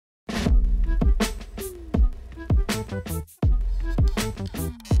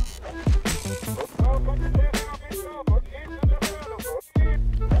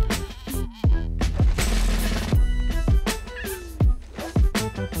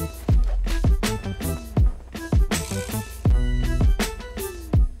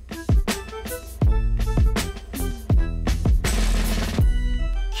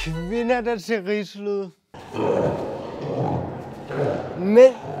kvinder, der ser rislyd.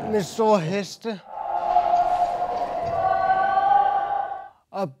 Mænd med store heste.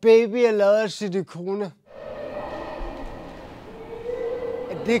 Og baby er lavet af silikone.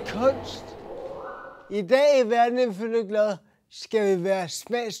 Det er kunst. I dag i Verden ifølge Glad skal vi være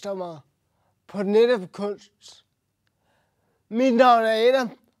smagsdommere på netop kunst. Mit navn er Adam,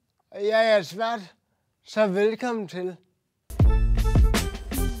 og jeg er svært, så velkommen til.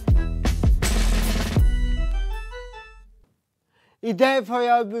 I dag får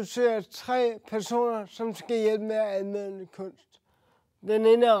jeg besøg af 3 personer, som skal hjælpe med at anmelde kunst. Den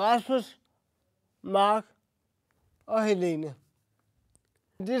ene er Rasmus, Mark og Helene.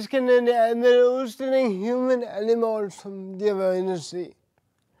 De skal nemlig anmelde udstillingen Human Animal, som de har været inde at se.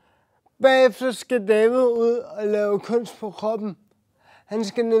 Bagefter skal David ud og lave kunst på kroppen. Han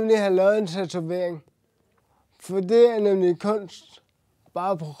skal nemlig have lavet en tatovering. For det er nemlig kunst.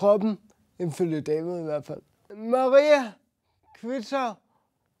 Bare på kroppen, ifølge David i hvert fald. Maria Kvitser,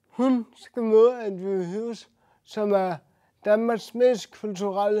 hun skal møde Andrew Hughes, som er Danmarks mest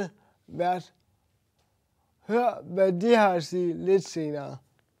kulturelle vært. Hør, hvad de har at sige lidt senere.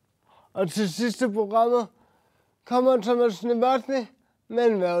 Og til sidste programmet kommer Thomas Novotny med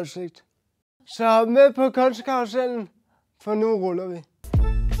en vejrudsigt. Så hop med på kunstkarusellen, for nu ruller vi.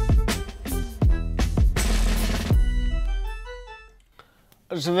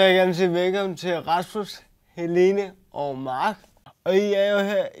 Og så vil jeg gerne sige velkommen til Rasmus, Helene og Mark. Og I er jo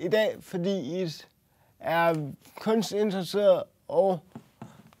her i dag, fordi I er kunstinteresseret og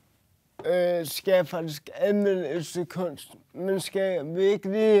skal faktisk anmelde et stykke kunst. Men skal vi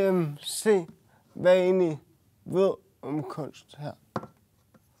ikke lige se, hvad I egentlig ved om kunst her?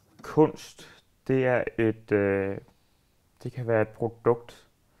 Kunst, det er det kan være et produkt,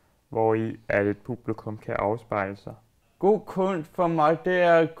 hvor et publikum kan afspejle sig. God kunst for mig, det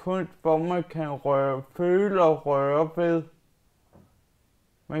er kunst, hvor man kan føle og røre ved.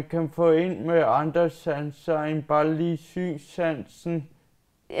 Man kan få ind med andre sanser end bare lige synssansen.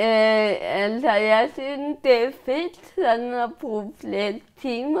 Jeg synes, det er fedt sådan at bruge flere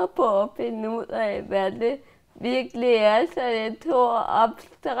timer på at finde ud af, hvad det virkelig er. Så jeg tror,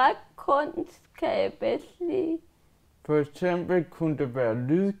 abstrakt kunst kan jeg bedst lide. For eksempel kunne det være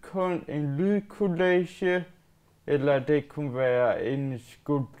en lydkollage, eller det kunne være en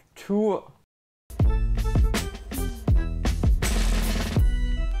skulptur.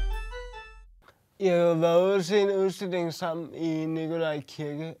 I har jo været ude og se en udstilling sammen i Nikolaj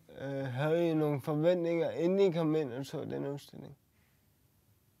Kirke. Havde I nogle forventninger, inden I kom ind og så den udstilling?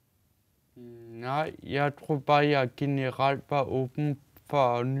 Nej, jeg tror bare, jeg generelt var åben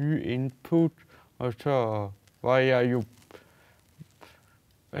for nye input, og så var jeg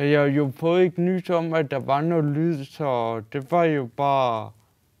jo fået ikke nyt om, at der var noget lyd, så det var jo bare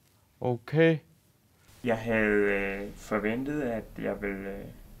okay. Jeg havde forventet, at jeg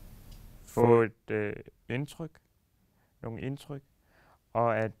ville få et nogle indtryk,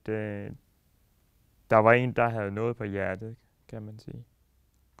 og at der var en, der havde noget på hjertet, kan man sige,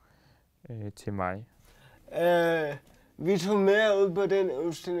 til mig. Vi tog med ud på den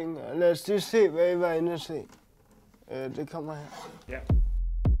udstilling, og lad os lige se, hvad I var inde at se. Det kommer her. Ja.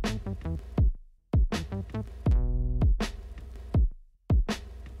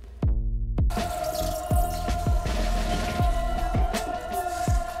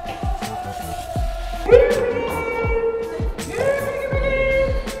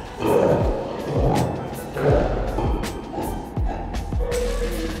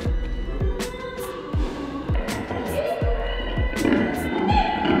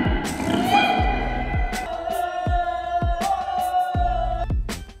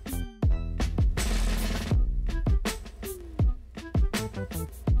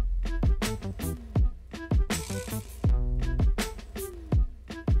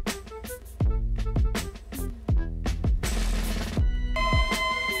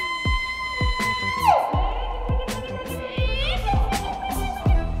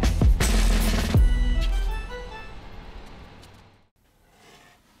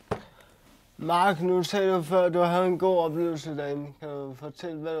 Mark, nu sagde du før, at du havde en god oplevelse derinde. Kan du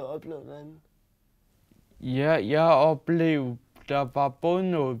fortælle, hvad du oplevede derinde? Ja, jeg oplevede, der var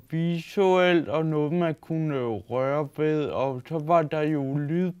både noget visuelt og noget, man kunne røre ved, og så var der jo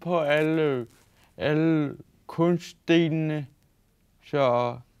lyd på alle kunstdelene.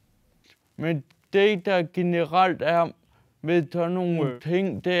 Så, men det, der generelt er med sådan nogle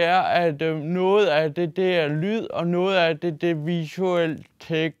ting, det er, at noget af det er lyd, og noget af det er visuel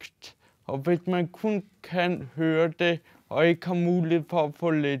tekst. Og hvis man kun kan høre det, og ikke har mulighed for at få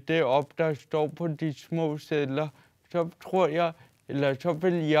lidt det op, der står på de små sedler, så tror jeg Eller så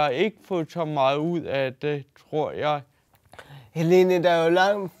vil jeg ikke få så meget ud af det, tror jeg. Helene, der er jo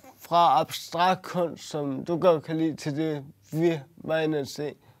langt fra abstrakt kunst, som du godt kan lide, til det, vi var inde at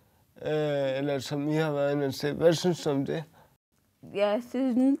se. Eller som I har været inde at se. Hvad synes du om det? Jeg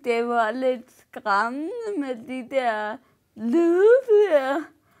synes, det var lidt skræmmende med de der lyde der,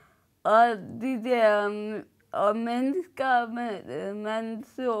 og de der og mennesker, man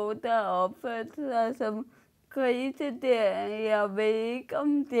så, der opførte sig som grise der. Jeg ved ikke,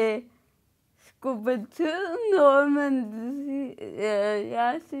 om det skulle betyde noget, men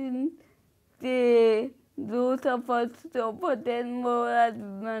jeg synes, det lod sig forstå på den måde, at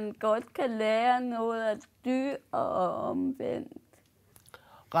man godt kan lære noget af dyr og omvendt.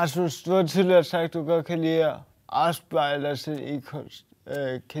 Rasmus, du har tidligere sagt, at du godt kan lide at afspejle dig selv i kunst.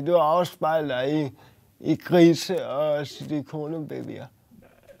 Kan du afspejle dig i grise og silikonebabyer?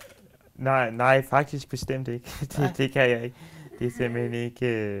 Nej, faktisk bestemt ikke. Det kan jeg ikke. Det er simpelthen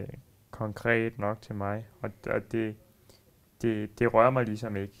ikke konkret nok til mig. Og det rører mig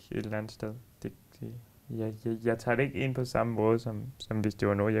ligesom ikke et eller andet sted. Jeg tager det ikke ind på samme måde, som hvis det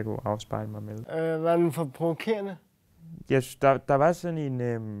var noget, jeg kunne afspejle mig med. Var den for provokerende? Der var sådan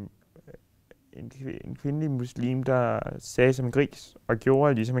en kvindelig muslim, der sagde som en gris, og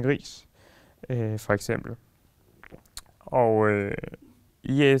gjorde ligesom en gris, for eksempel. Og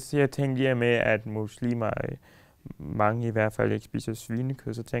jeg tænkte lige med, at muslimer, mange i hvert fald ikke spiser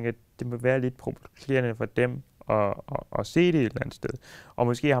svinekød, så tænkte jeg, at det må være lidt provokerende for dem at se det et eller andet sted. Og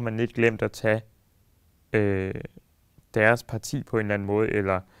måske har man lidt glemt at tage deres parti på en eller anden måde,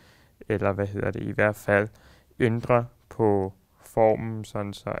 eller i hvert fald ændre på formen,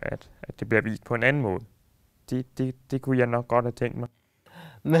 sådan så at det bliver vist på en anden måde. Det kunne jeg nok godt have tænkt mig.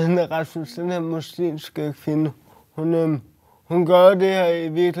 Men Rasmus, den her muslimske kvinde, hun gør det her i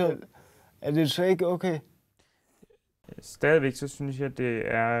virkeligheden. Er det så ikke okay? Stadigvæk så synes jeg, det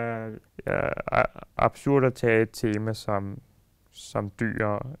er absurd at tage et tema som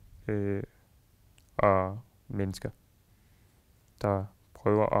dyr og mennesker, der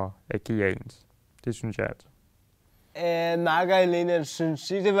prøver at agere ens. Det synes jeg altså. Mark og Helene,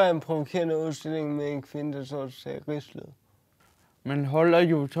 synes I, det var en provokerende udstilling med en kvinde, der så sagde rislød? Man holder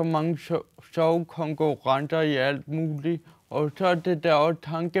jo så mange sjove konkurrenter i alt muligt, og så er det der også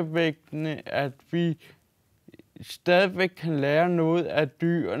tankevækkende, at vi stadigvæk kan lære noget af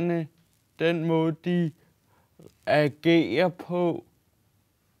dyrene, den måde de agerer på.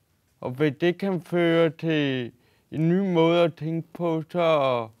 Og hvis det kan føre til en ny måde at tænke på,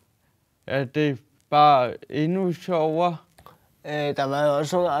 så er det bare endnu sjovere. Der var jo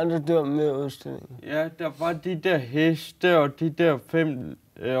også nogle andre dyr med udstillingen. Ja, der var de der heste og de der 5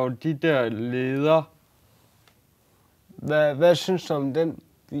 og de der leder. Hvad synes du om den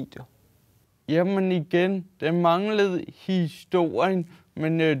video? Jamen igen, der manglede historien,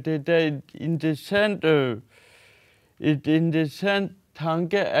 men det er da et interessant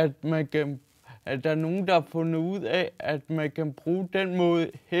tanke, at der er nogen, der har fundet ud af, at man kan bruge den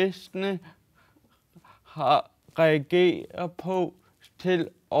måde, hestene reagerer på, til at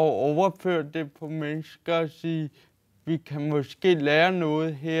overføre det på mennesker og sige, vi kan måske lære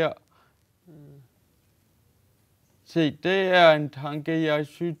noget her. Se, det er en tanke, jeg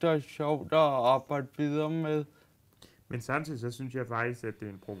synes, der er sjovt at arbejde videre med. Men samtidig så synes jeg faktisk, at det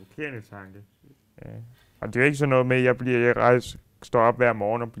er en provokerende tanke. Og det er jo ikke sådan noget med, at jeg står op hver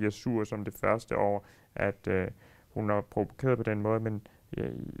morgen og bliver sur som det første år, at hun er provokeret på den måde, men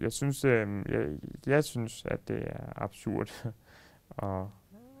jeg synes, at det er absurd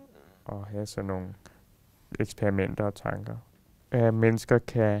at have sådan nogle eksperimenter og tanker. Mennesker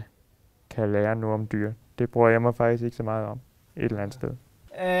kan lære noget om dyr. Det bruger jeg mig faktisk ikke så meget om et eller andet sted.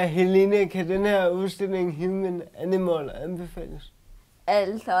 Helene, kan den her udstilling Human Animal anbefales?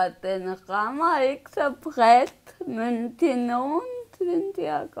 Altså, den rammer ikke så bredt, men til nogen synes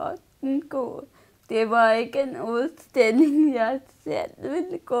jeg godt, den går. Det var ikke en udstilling, jeg selv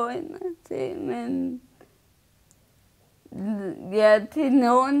ville gå ind og se, men ja, til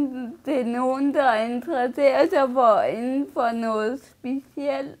nogen, der interesserer sig inden for noget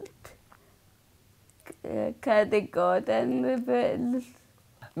specielt, kan det godt anbefales.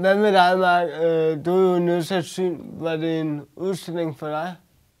 Hvad med dig, Mark? Du er jo nedsat syn. Var det en udstilling for dig?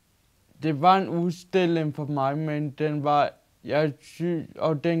 Det var en udstilling for mig, men den var, jeg synes,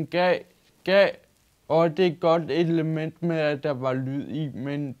 og den gav, og det er et godt element med, at der var lyd i,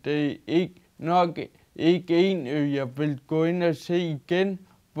 men det er nok ikke en, jeg vil gå ind og se igen,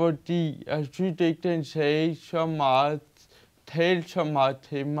 fordi jeg synes ikke, den sagde så meget, talte så meget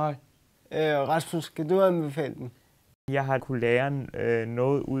til mig. Rasmus, skal du anbefale den? Jeg har kunnet lære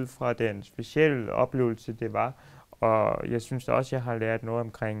noget ud fra den specielle oplevelse, det var Og jeg synes også, jeg har lært noget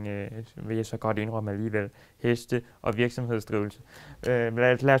omkring, vil jeg så godt indrømme alligevel, heste og virksomhedsdrivelse.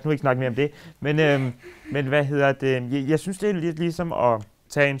 Lad os nu ikke snakke mere om det. Men hvad hedder det? Jeg synes, det er lidt ligesom at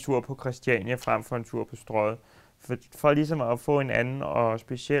tage en tur på Christiania frem for en tur på Strøget. For ligesom at få en anden og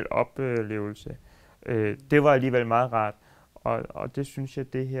speciel oplevelse. Det var alligevel meget rart. Og det synes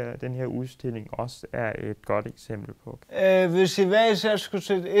jeg, den her udstilling også er et godt eksempel på. Hvis I hver især skulle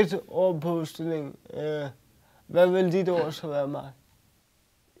sætte et ord på udstillingen, hvad vil dit ord så være, Mark?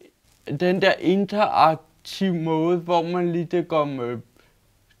 Den der interaktive måde, hvor man lige går med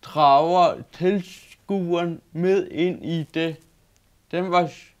drager tilskueren med ind i det, den var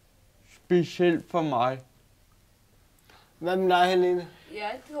speciel for mig. Hvad med dig, Helene?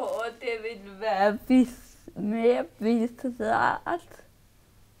 Jeg tror, det ville være mere bizarrt.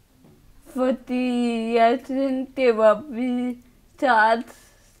 Fordi jeg synes, det var bizarrt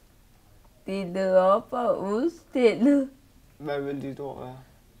stillet op og udstillet. Hvad vil dit ord være?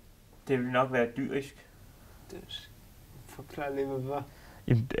 Det vil nok være dyrisk. Forklar lige, hvad.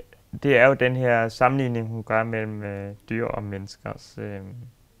 Jamen, det er jo den her sammenligning, hun gør mellem dyr og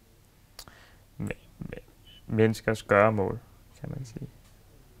menneskers gøremål, kan man sige.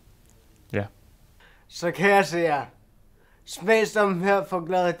 Ja. Så kan jeg se jer. Smagsdommen her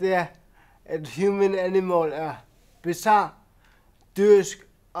forklaret det er, at human animal er bizarre, dyrisk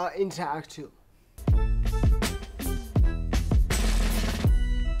og interaktiv.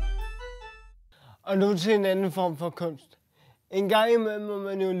 Og nu til en anden form for kunst. En gang imellem må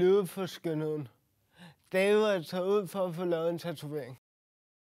man jo leve for skønheden. David er taget ud for at få lavet en tatovering.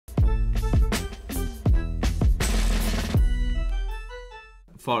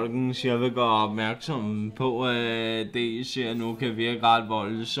 Folkens, jeg vil gøre opmærksom på, at det I ser nu kan virke ret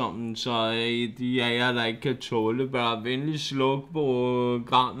voldsomt, så de af jer, der ikke kan tåle, bør venligst slukke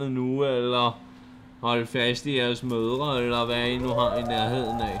programmet nu, eller holde fast i jeres mødre, eller hvad I nu har i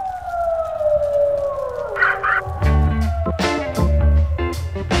nærheden af.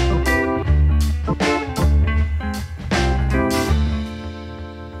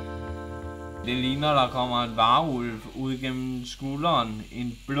 Det ligner, der kommer en varulv ud gennem skulderen.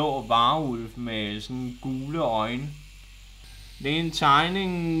 En blå varulv med sådan gule øjne. Det er en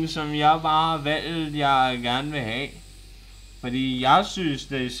tegning, som jeg bare har valgt, jeg gerne vil have. Fordi jeg synes,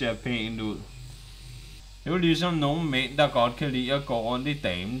 det ser pænt ud. Det er jo ligesom nogle mænd, der godt kan lide at gå rundt i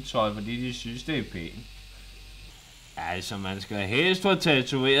dametøj, fordi de synes, det er pænt. Altså, man skal helst få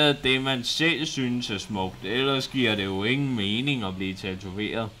tatoveret det, man selv synes er smukt. Ellers giver det jo ingen mening at blive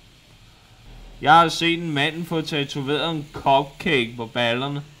tatoveret. Jeg har set en mand få tatoveret en cupcake på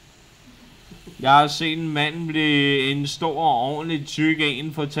ballerne. Jeg har set en mand blive en stor og ordentlig tyk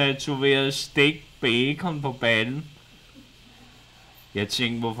en få tatoveret stegt bacon på ballen. Jeg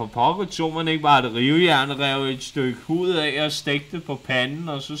tænkte, hvorfor pokker tog man ikke bare et rivejern og rev et stykke hud af og stegte det på panden,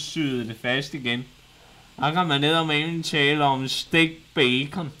 og så syede det fast igen. Der kan man eddermame tale om stegt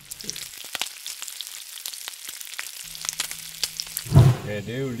bacon. Ja,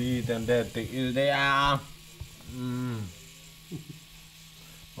 det er jo lige den der del der.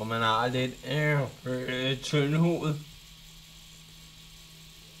 Hvor man har lidt tynd hud.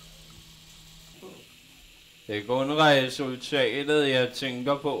 Det er kun resultatet, jeg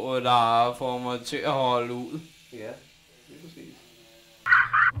tænker på, der får mig til at holde ud. Ja, det er præcis.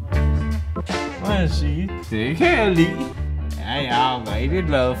 Må jeg sige, det kan jeg lide. Ja, jeg er rigtig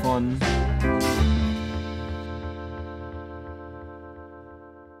glad for den.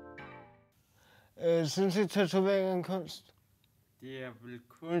 Synes I, tatovering er en kunst? Det er vel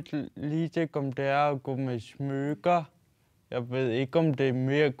kun lige om det er at gå med smykker. Jeg ved ikke, om det er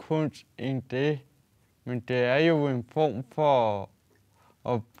mere kunst end det. Men det er jo en form for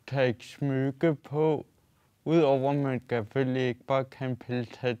at tage et smykke på. Udover at man selvfølgelig ikke bare kan pille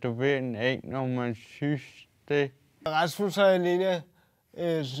tatoveringen af, når man synes det. Rasmus og Helena,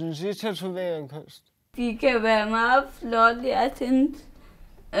 synes I, tatovering er en kunst? De kan være meget flotte, jeg synes.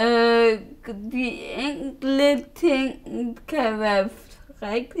 De enkelte ting kan være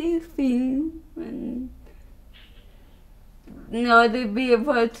rigtig fine, men når det bliver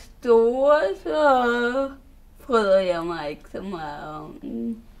for store, så bryder jeg mig ikke så meget om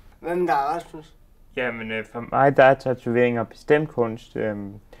den. Hvem der er, Rasmus? Jamen, for mig der er tatoveringer bestemt kunst.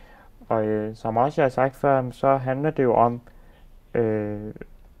 Og som også jeg har sagt før, så handler det jo om,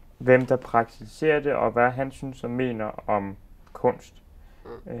 hvem der praktiserer det, og hvad han synes og mener om kunst.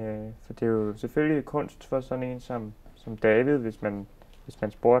 For det er jo selvfølgelig kunst for sådan en som David, hvis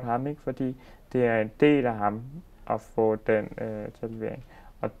man spurgte ham, ikke? Fordi det er en del af ham at få den tatovering.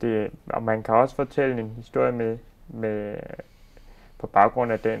 Og man kan også fortælle en historie med på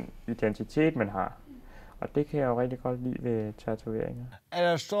baggrund af den identitet, man har. Og det kan jeg jo rigtig godt lide ved tatoveringer. Er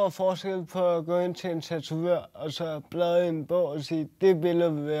der stor forskel på at gå ind til en tatovør, og så bladre i en bog og sige, det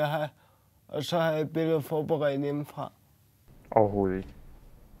billede vil jeg have, og så har jeg et billede forberedt hjemmefra? Overhovedet ikke.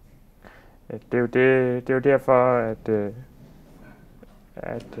 Det er jo derfor,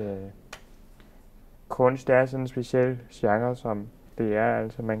 at kunst er sådan en speciel genre, som det er.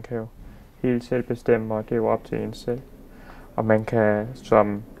 Altså man kan jo helt selv bestemme, og det er jo op til en selv. Og man kan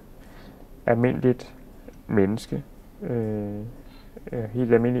som almindeligt menneske,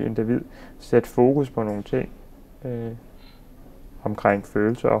 helt almindelig individ, sætte fokus på nogle ting omkring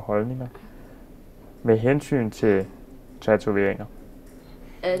følelser og holdninger med hensyn til tatoveringer.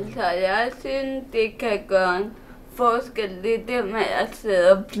 Altså, jeg synes, det kan gøre en forskel, det med at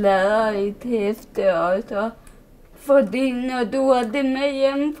sidde og bladre i et hæfte også. Fordi når du har det med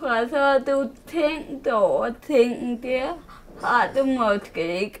hjemmefra, så har du tænkt over ting der. Har du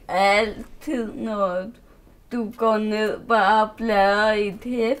måske ikke altid, når du går ned bare og bladrer i et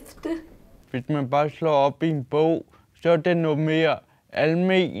hæfte. Hvis man bare slår op i en bog, så er det noget mere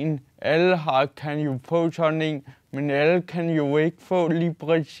almen. Alle kan jo få sådan en, men alle kan jo ikke få lige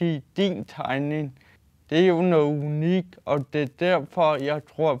præcis din tegning. Det er jo noget unikt, og det er derfor, jeg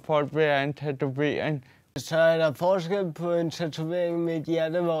tror, folk vil have en tatovering. Så er der forskel på en tatovering med et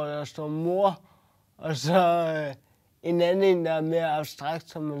hjerte, hvor der står mor, og så en anden, der er mere abstrakt,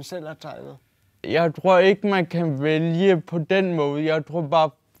 som man selv har tegnet. Jeg tror ikke, man kan vælge på den måde. Jeg tror bare,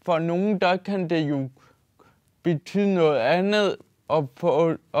 for nogen, der kan det jo betyde noget andet,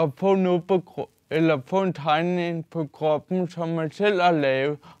 at få noget eller få en tegning på kroppen, som man selv har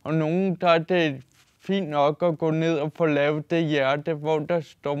lavet. Og nogen, der er det fint nok at gå ned og få lavet det hjerte, hvor der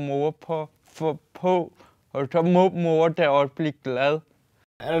står mor på. Og så må mor der også blive glad.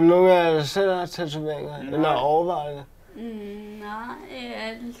 Er der nogen af jer, der selv har tatoveringer? Eller overvejer det? Nej,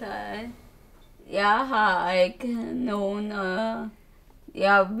 altså. Jeg har ikke nogen, og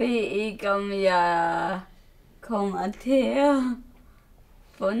jeg ved ikke, om jeg kommer til at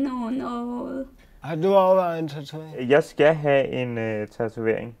få nogen overhovedet. Har du overvejet en tatovering? Jeg skal have en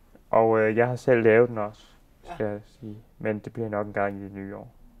tatovering, og jeg har selv lavet den også, skal jeg sige. Men det bliver nok en gang i det nye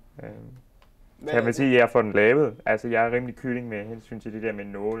år. Kan man sige, at jeg får den lavet? Altså, jeg er rimelig kylling med hensyn til det der med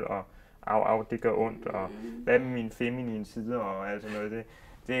nål og det gør ondt, og hvad med mine feminine sider og alt sådan noget.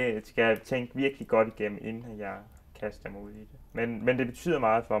 Det skal jeg tænke virkelig godt igennem, inden jeg kaster mig ud i det. Men det betyder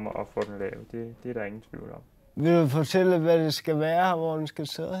meget for mig at få den lavet. Det er der ingen tvivl om. Vil du fortælle, hvad det skal være, og hvor den skal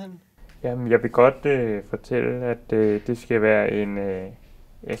sidde hen? Jamen, jeg vil godt fortælle, at det skal være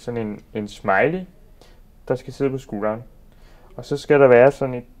en smiley, der skal sidde på skulderen. Og så skal der være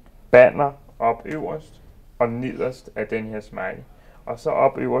sådan et banner op øverst og nederst af den her smiley. Og så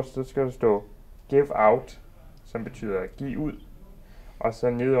op øverst, så skal der stå give out, som betyder giv ud. Og så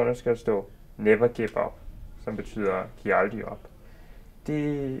nedenunder skal der stå never give up, som betyder giv aldrig op.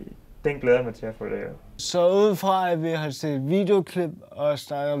 Den glæder jeg mig til at få lavet. Så udefra, at vi har set videoklip og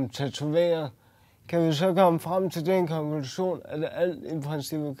snakket om tatoveringer, kan vi så komme frem til den konklusion, at alt i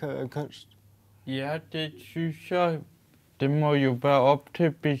princippet kan være kunst? Ja, det synes jeg. Det må jo være op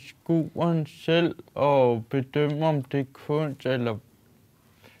til beskueren selv at bedømme, om det er kunst eller...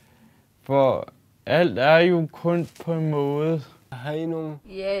 For alt er jo kunst på en måde. Har I nogen?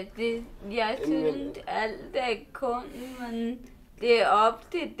 Ja, jeg synes alt er kunst, men det er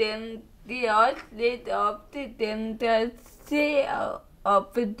op til dem. Det er også lidt op til dem, der ser og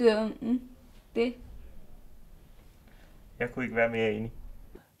bedømmer det. Jeg kunne ikke være mere enig.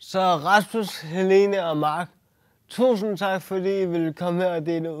 Så Rasmus, Helene og Mark, tusind tak, fordi I ville komme her og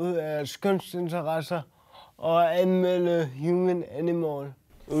dele ud af jeres kunstinteresser og anmelde Human Animal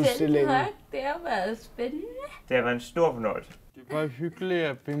udstillingen. Selv tak, det har været spændende. Det har været en stor fornøjelse. Det var hyggeligt,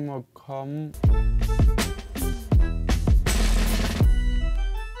 at vi må komme.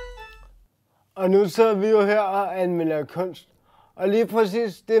 Og nu sidder vi jo her og anmelder kunst. Og lige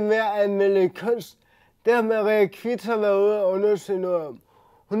præcis det med at anmelde kunst, det har Maria Kvit har været ude og undersøge noget om.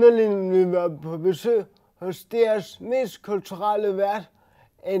 Hun har lige været på besøg hos deres mest kulturelle vært,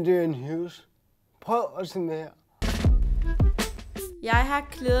 Adrian Hughes. Prøv at se med her. Jeg har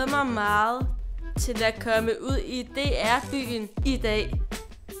glædet mig meget til at komme ud i DR-byen i dag.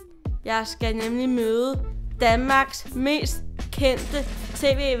 Jeg skal nemlig møde Danmarks mest kendte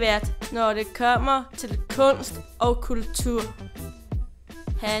tv-vært, når det kommer til kunst og kultur.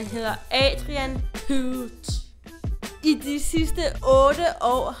 Han hedder Adrian Hughes. I de sidste 8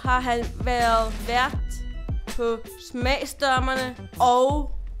 år har han været vært på Smagsdommerne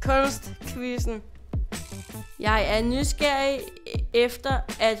og Kunstquizzen. Jeg er nysgerrig efter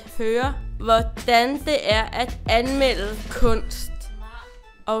at høre, hvordan det er at anmelde kunst.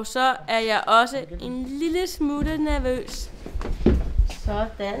 Og så er jeg også en lille smule nervøs.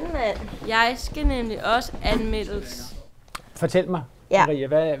 Sådan, mand. Jeg skal nemlig også anmeldes. Fortæl mig, Ja.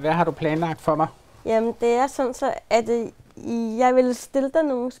 Maria, hvad har du planlagt for mig? Jamen, det er sådan så, at jeg vil stille dig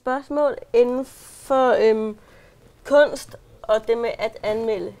nogle spørgsmål inden for kunst og det med at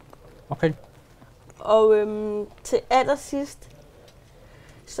anmelde. Okay. Og til allersidst,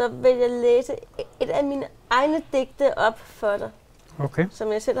 så vil jeg læse et af mine egne digte op for dig, Okay.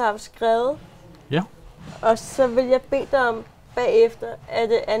 som jeg selv har skrevet. Ja. Og så vil jeg bede dig om bagefter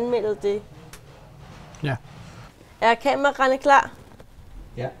at anmelde det. Ja. Er kameraerne klar?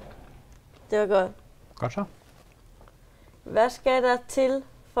 Ja. Det var godt. Godt så. Hvad skal der til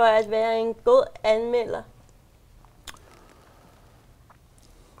for at være en god anmelder?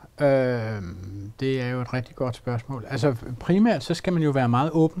 Det er jo et rigtig godt spørgsmål. Altså primært så skal man jo være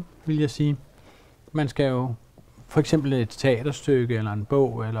meget åben, vil jeg sige. Man skal jo for eksempel et teaterstykke eller en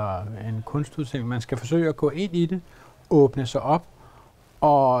bog eller en kunstudstilling, man skal forsøge at gå ind i det, åbne sig op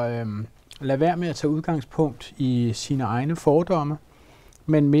og lade være med at tage udgangspunkt i sine egne fordomme,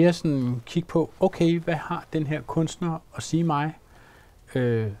 men mere sådan kigge på, okay, hvad har den her kunstner at sige mig?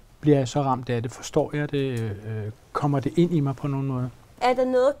 Bliver jeg så ramt af det? Forstår jeg det? Kommer det ind i mig på nogen måde? Er der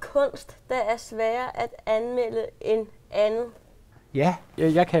noget kunst, der er sværere at anmelde end andet? Ja,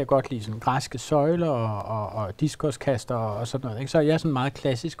 jeg kan godt lide sådan græske søjler og diskoskaster og sådan noget. Ikke? Så jeg er sådan meget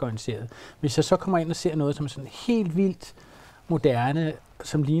klassisk orienteret. Hvis jeg så kommer ind og ser noget, som er sådan helt vildt moderne,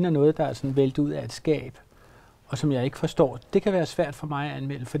 som ligner noget, der er sådan væltet ud af et skab, og som jeg ikke forstår, det kan være svært for mig at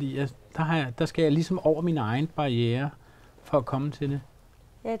anmelde, fordi der skal jeg ligesom over min egen barriere for at komme til det.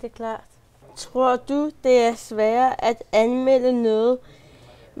 Ja, det er klart. Tror du, det er sværere at anmelde noget,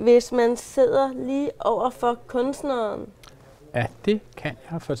 hvis man sidder lige over for kunstneren? Ja, det kan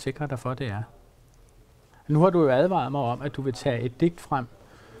jeg forsikre dig for, det er. Nu har du jo advaret mig om, at du vil tage et digt frem,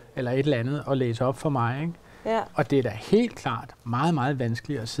 eller et eller andet, og læse op for mig, ikke? Ja. Og det er da helt klart meget, meget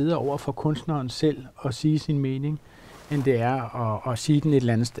vanskeligt at sidde over for kunstneren selv og sige sin mening, end det er at sige den et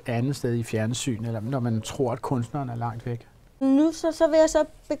eller andet sted i fjernsyn, eller når man tror, at kunstneren er langt væk. Nu så vil jeg så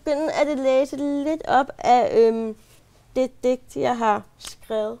begynde at læse lidt op af det digt, jeg har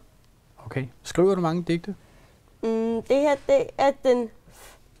skrevet. Okay. Skriver du mange digte? Det her, det er den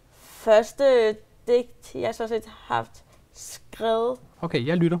første digt, jeg så set haft skrevet. Okay,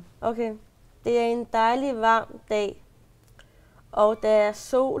 jeg lytter. Okay. Det er en dejlig varm dag, og der er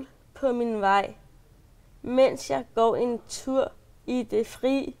sol på min vej. Mens jeg går en tur i det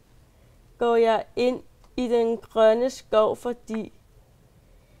fri, går jeg ind i den grønne skov, fordi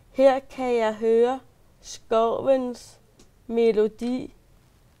her kan jeg høre skovens melodi.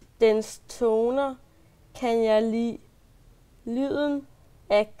 Dens toner kan jeg lide. Lyden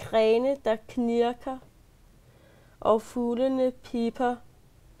af grene, der knirker, og fuglene piper.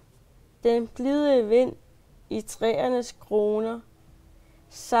 Den blide vind i træernes kroner.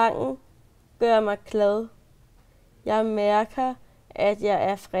 Sangen gør mig glad. Jeg mærker, at jeg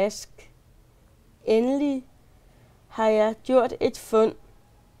er frisk. Endelig har jeg gjort et fund.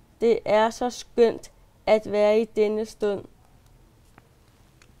 Det er så skønt at være i denne stund.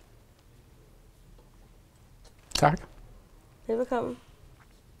 Tak. Velkommen.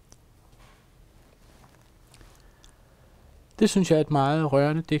 Det synes jeg er et meget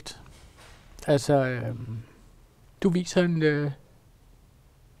rørende digt. Altså, du viser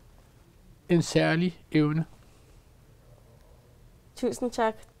en særlig evne. Tusind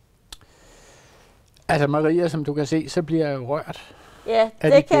tak. Altså Maria, som du kan se, så bliver jeg rørt. Ja, Er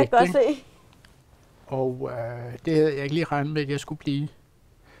det det kan jeg digt, godt ikke? se. Og det havde jeg ikke lige regnet med, at jeg skulle blive.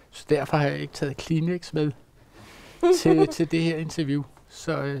 Så derfor har jeg ikke taget Kleenex med til det her interview.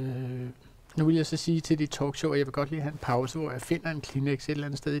 Så nu vil jeg så sige til dit talkshow, at jeg vil godt lige have en pause, hvor jeg finder en Kleenex et eller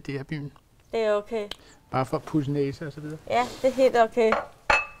andet sted i det her byen. Det er okay. Bare for at pusse næse og så videre. Ja, det er helt okay.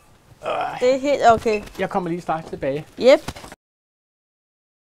 Det er helt okay. Jeg kommer lige straks tilbage. Yep.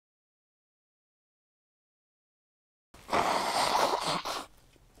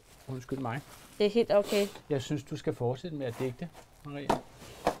 Undskyld mig. Det er helt okay. Jeg synes, du skal fortsætte med at digte, Maria.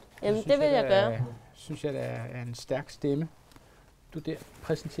 Jamen, det vil jeg gøre. Synes jeg, der er en stærk stemme, du der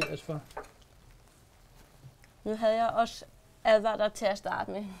præsenterer os for. Nu havde jeg også advaret dig til at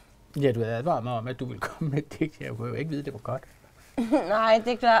starte med. Ja, du havde advaret mig om, at du ville komme med et digt. Jeg kunne jo ikke vide, det var godt. Nej,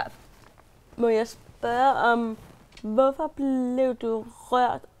 det er klart. Må jeg spørge om, hvorfor blev du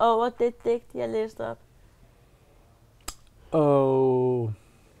rørt over det digt, jeg læste op? Og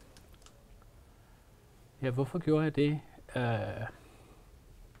ja, hvorfor gjorde jeg det?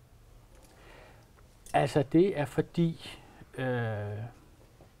 Altså, det er fordi,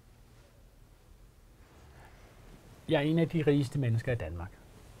 jeg er en af de rigeste mennesker i Danmark.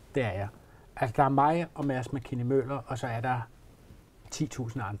 Det er jeg. Altså, der er mig og Mads McKinney Møller, og så er der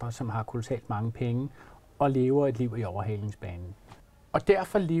 10.000 andre, som har kolossalt mange penge og lever et liv i overhalingsbanen. Og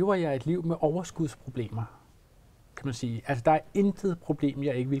derfor lever jeg et liv med overskudsproblemer, kan man sige. Altså, der er intet problem,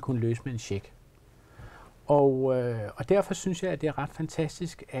 jeg ikke ville kunne løse med en check. Og derfor synes jeg, at det er ret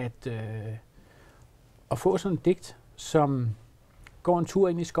fantastisk at få sådan en digt, som går en tur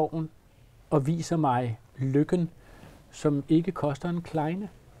ind i skoven og viser mig lykken, som ikke koster en kleine.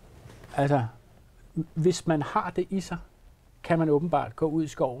 Altså, hvis man har det i sig, kan man åbenbart gå ud i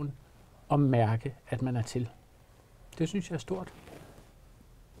skoven og mærke, at man er til. Det synes jeg er stort.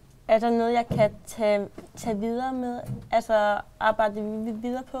 Er der noget, jeg kan tage videre med? Altså arbejde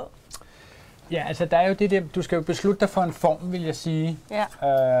videre på? Ja, altså der er jo det der, du skal jo beslutte dig for en form, vil jeg sige. Ja.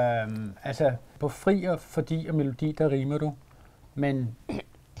 Altså på fri og fordi og melodi, der rimer du. Men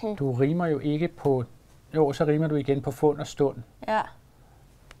du rimer jo ikke på, jo, så rimer du igen på fund og stund. Ja.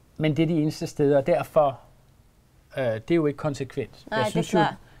 Men det er de eneste steder, og derfor, det er jo ikke konsekvent. Nej, det er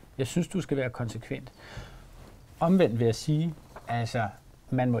klart. Jeg synes, du skal være konsekvent. Omvendt vil jeg sige, altså,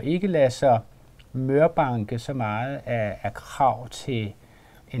 man må ikke lade sig mørbanke så meget af krav til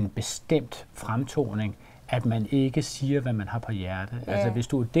en bestemt fremtoning, at man ikke siger, hvad man har på hjerte. Ja. Altså, hvis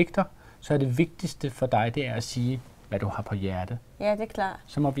du er digter, så er det vigtigste for dig, det er at sige, hvad du har på hjerte. Ja, det er klart.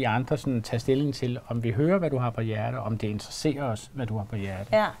 Så må vi andre sådan tage stilling til, om vi hører, hvad du har på hjerte, om det interesserer os, hvad du har på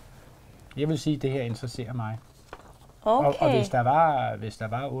hjerte. Ja. Jeg vil sige, at det her interesserer mig. Okay. Og hvis der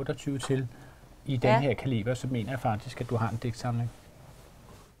var 28 til i den her kaliber, så mener jeg faktisk, at du har en digtsamling.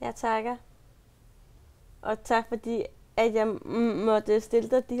 Jeg takker. Og tak fordi, at jeg måtte stille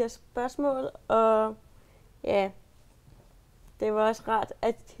dig de her spørgsmål. Og ja, det var også rart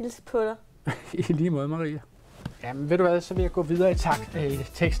at hilse på dig. I lige måde, Maria. Jamen, ved du hvad, så vil jeg gå videre i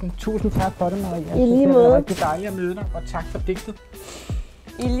teksten. Tusind tak for det, Maria. I lige måde. Det var rigtig dejligt at møde dig, og tak for digtet.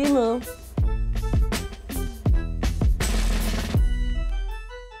 I lige måde.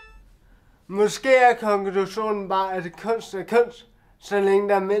 Måske er konklusionen bare, at kunst er kunst, så længe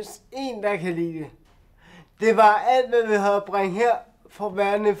der er mindst én, der kan lide det. Det var alt, hvad vi havde at bringe her for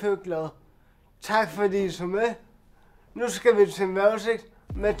Verden for glad. Tak fordi I så med. Nu skal vi til vejrudsigt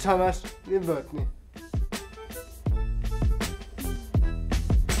med Thomas Velkommen.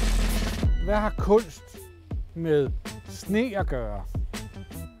 Hvad har kunst med sne at gøre?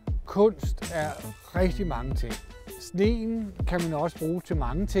 Kunst er rigtig mange ting. Sneen kan man også bruge til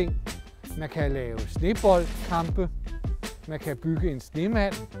mange ting. Man kan lave sneboldkampe, man kan bygge en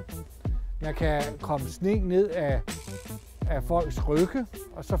snemand, man kan komme sne ned af folks rygge,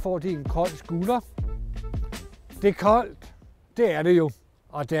 og så får de en kold skulder. Det er koldt, det er det jo,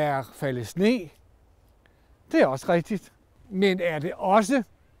 og der er faldet sne. Det er også rigtigt. Men er det også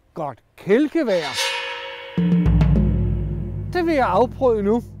godt kælkevejr? Det vil jeg afprøve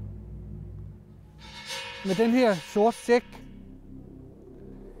nu med den her sort sæk.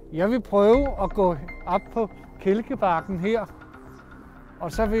 Jeg vil prøve at gå op på kælkebakken her,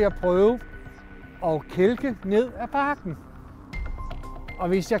 og så vil jeg prøve at kælke ned ad bakken. Og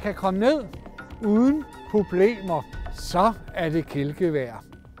hvis jeg kan komme ned uden problemer, så er det kælkevejr.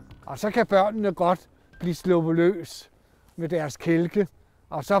 Og så kan børnene godt blive sluppet løs med deres kælke,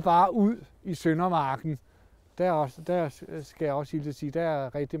 og så bare ud i Søndermarken. Der skal jeg også lige sige, der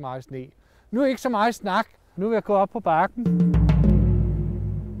er rigtig meget sne. Nu er ikke så meget snak. Nu vil jeg gå op på bakken.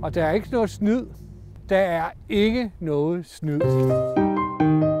 Og der er ikke noget snyd. Der er ikke noget snyd.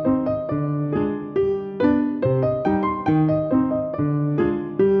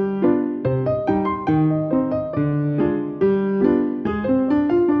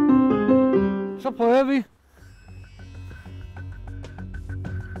 Så prøver vi.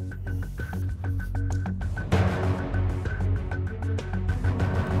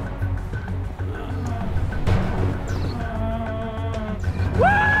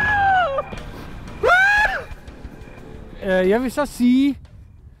 Jeg vil så sige,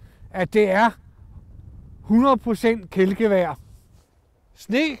 at det er 100% kælkevejr.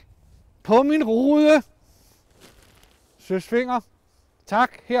 Sne på min rude. Søsfinger. Tak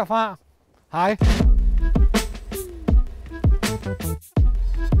herfra. Hej.